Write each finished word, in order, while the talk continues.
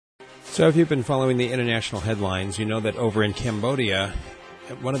So if you've been following the international headlines, you know that over in Cambodia,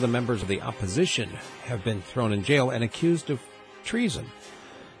 one of the members of the opposition have been thrown in jail and accused of treason.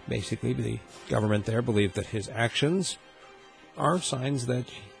 Basically, the government there believed that his actions are signs that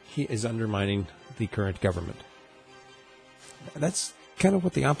he is undermining the current government. That's kind of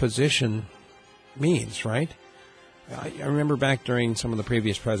what the opposition means, right? I remember back during some of the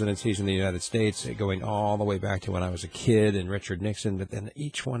previous presidencies in the United States, going all the way back to when I was a kid and Richard Nixon, but then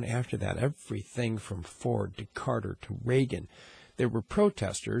each one after that, everything from Ford to Carter to Reagan, there were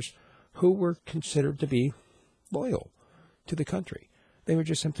protesters who were considered to be loyal to the country. They were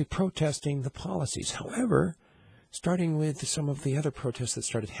just simply protesting the policies. However, starting with some of the other protests that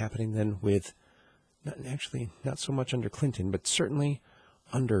started happening then with, not so much under Clinton, but certainly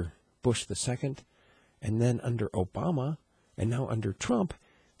under Bush II, and then under Obama, and now under Trump,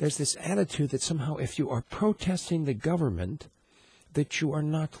 there's this attitude that somehow if you are protesting the government, that you are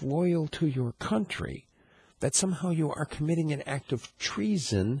not loyal to your country, that somehow you are committing an act of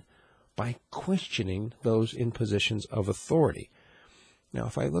treason by questioning those in positions of authority. Now,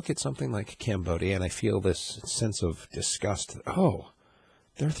 if I look at something like Cambodia and I feel this sense of disgust,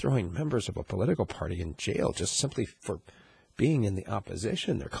 they're throwing members of a political party in jail just simply for being in the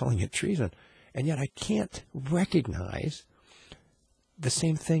opposition. They're calling it treason. And yet I can't recognize the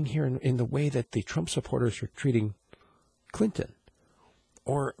same thing here in the way that the Trump supporters are treating Clinton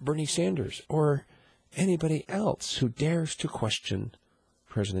or Bernie Sanders or anybody else who dares to question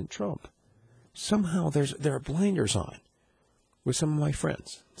President Trump. Somehow there are blinders on with some of my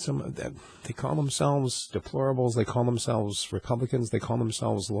friends. Some of them, they call themselves deplorables, they call themselves Republicans, they call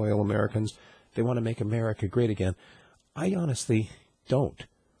themselves loyal Americans. They want to make America great again. I honestly don't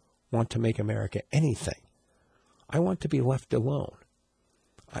want to make America anything. I want to be left alone.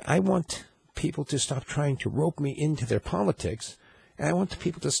 I want people to stop trying to rope me into their politics, and I want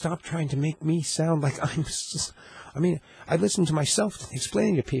people to stop trying to make me sound like I listen to myself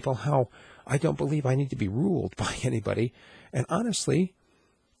explaining to people how I don't believe I need to be ruled by anybody, and honestly,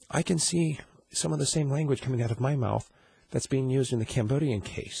 I can see some of the same language coming out of my mouth that's being used in the Cambodian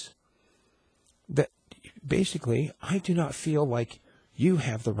case. That basically, I do not feel like you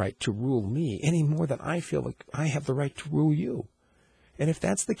have the right to rule me any more than I feel like I have the right to rule you. And if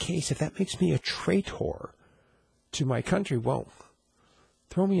that's the case, if that makes me a traitor to my country, well,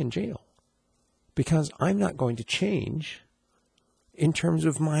 throw me in jail. Because I'm not going to change in terms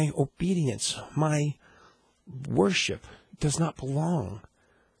of my obedience. My worship does not belong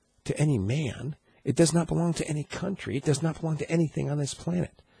to any man. It does not belong to any country. It does not belong to anything on this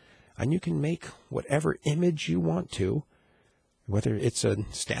planet. And you can make whatever image you want to, whether it's a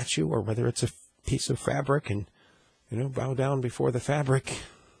statue or whether it's a piece of fabric, and, bow down before the fabric.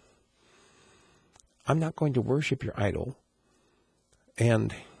 I'm not going to worship your idol.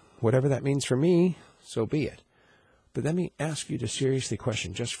 And whatever that means for me, so be it. But let me ask you to seriously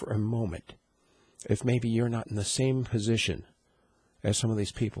question just for a moment if maybe you're not in the same position as some of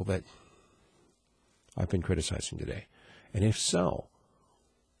these people that I've been criticizing today. And if so,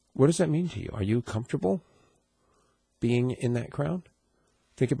 what does that mean to you? Are you comfortable being in that crowd?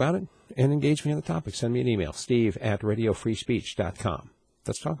 Think about it and engage me on the topic. Send me an email, steve@radiofreespeech.com.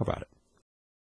 Let's talk about it.